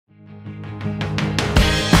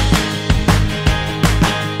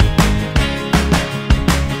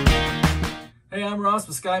I'm Ross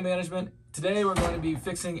with Sky Management. Today we're going to be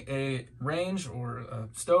fixing a range or a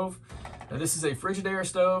stove. Now, this is a Frigidaire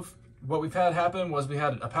stove. What we've had happen was we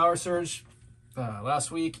had a power surge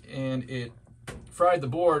last week and it fried the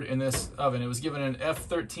board in this oven. It was given an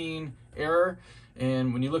F13 error,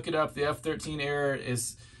 and when you look it up, the F13 error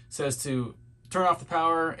says to turn off the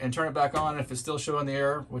power and turn it back on. If it's still showing the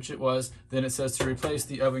error, which it was, then it says to replace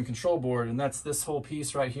the oven control board, and that's this whole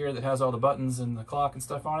piece right here that has all the buttons and the clock and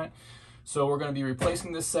stuff on it. So we're going to be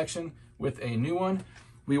replacing this section with a new one.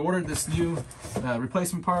 We ordered this new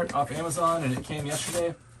replacement part off Amazon and it came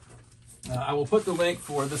yesterday. I will put the link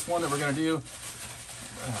for this one that we're going to do.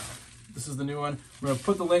 This is the new one. We're going to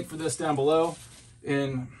put the link for this down below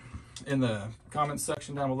in the comments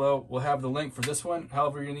section down below. We'll have the link for this one.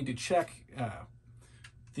 However, you need to check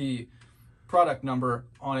the product number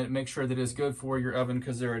on it, make sure that it's good for your oven,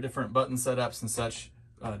 because there are different button setups and such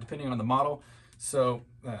depending on the model. So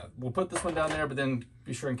we'll put this one down there, but then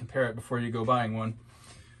be sure and compare it before you go buying one.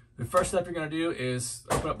 The first step you're going to do is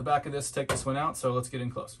open up the back of this, take this one out. So let's get in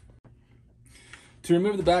close. To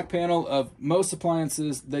remove the back panel of most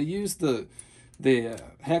appliances, they use the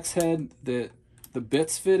hex head that the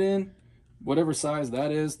bits fit in, whatever size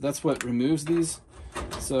that is. That's what removes these.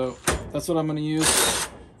 So that's what I'm going to use.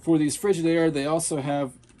 For these Frigidaire, they also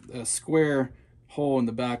have a square hole in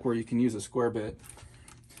the back where you can use a square bit.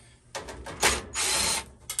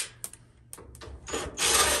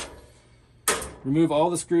 Remove all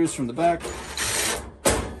the screws from the back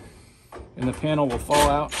and the panel will fall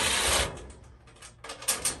out.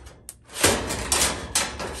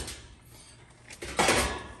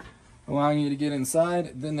 Allowing you to get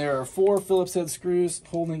inside. Then there are 4 Phillips head screws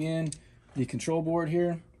holding in the control board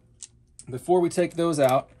here. Before we take those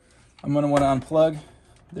out, I'm going to want to unplug.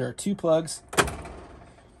 There are 2 plugs,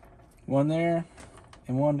 one there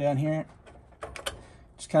and one down here.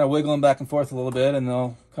 Just kind of wiggle them back and forth a little bit and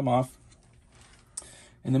they'll come off.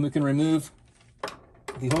 And then we can remove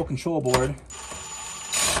the whole control board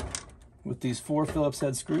with these 4 Phillips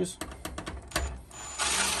head screws.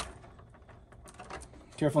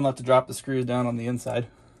 Careful not to drop the screws down on the inside.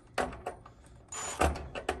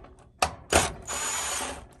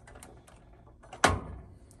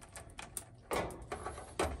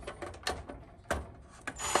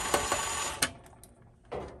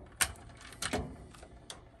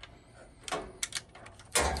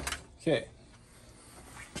 Okay.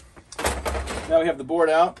 Now we have the board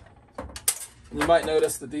out. You might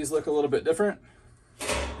notice that these look a little bit different.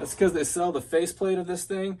 That's because they sell the faceplate of this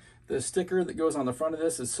thing. The sticker that goes on the front of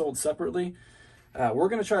this is sold separately. We're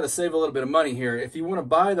going to try to save a little bit of money here. If you want to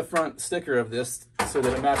buy the front sticker of this so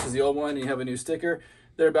that it matches the old one and you have a new sticker,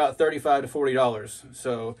 they're about $35 to $40.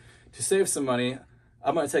 So to save some money,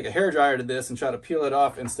 I'm going to take a hairdryer to this and try to peel it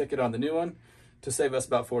off and stick it on the new one to save us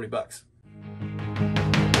about 40 bucks.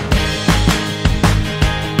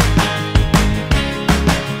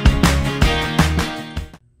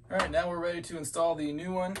 All right, now we're ready to install the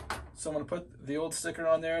new one. So I'm going to put the old sticker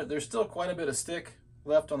on there. There's still quite a bit of stick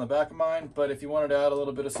left on the back of mine, but if you wanted to add a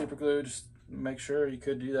little bit of super glue, just make sure you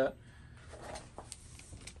could do that.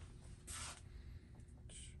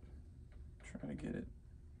 Try to get it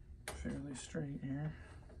fairly straight here.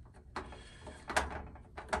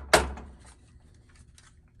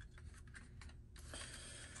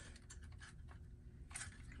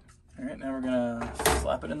 All right, now we're going to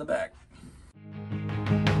slap it in the back.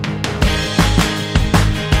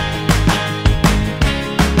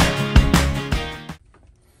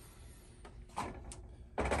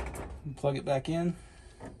 Plug it back in.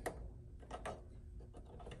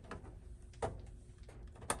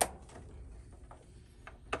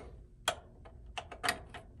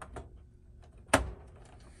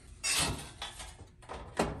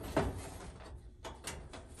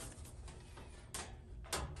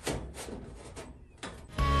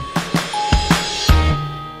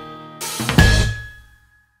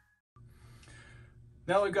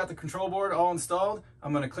 Now we've got the control board all installed,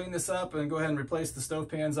 I'm going to clean this up and go ahead and replace the stove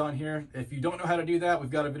pans on here. If you don't know how to do that, we've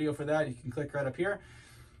got a video for that. You can click right up here.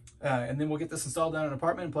 And then we'll get this installed down in an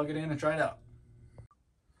apartment and plug it in and try it out.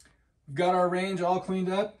 We've got our range all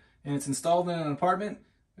cleaned up and it's installed in an apartment.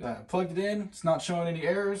 Plugged it in, it's not showing any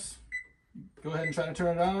errors. Go ahead and try to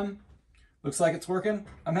turn it on. Looks like it's working.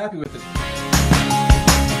 I'm happy with it.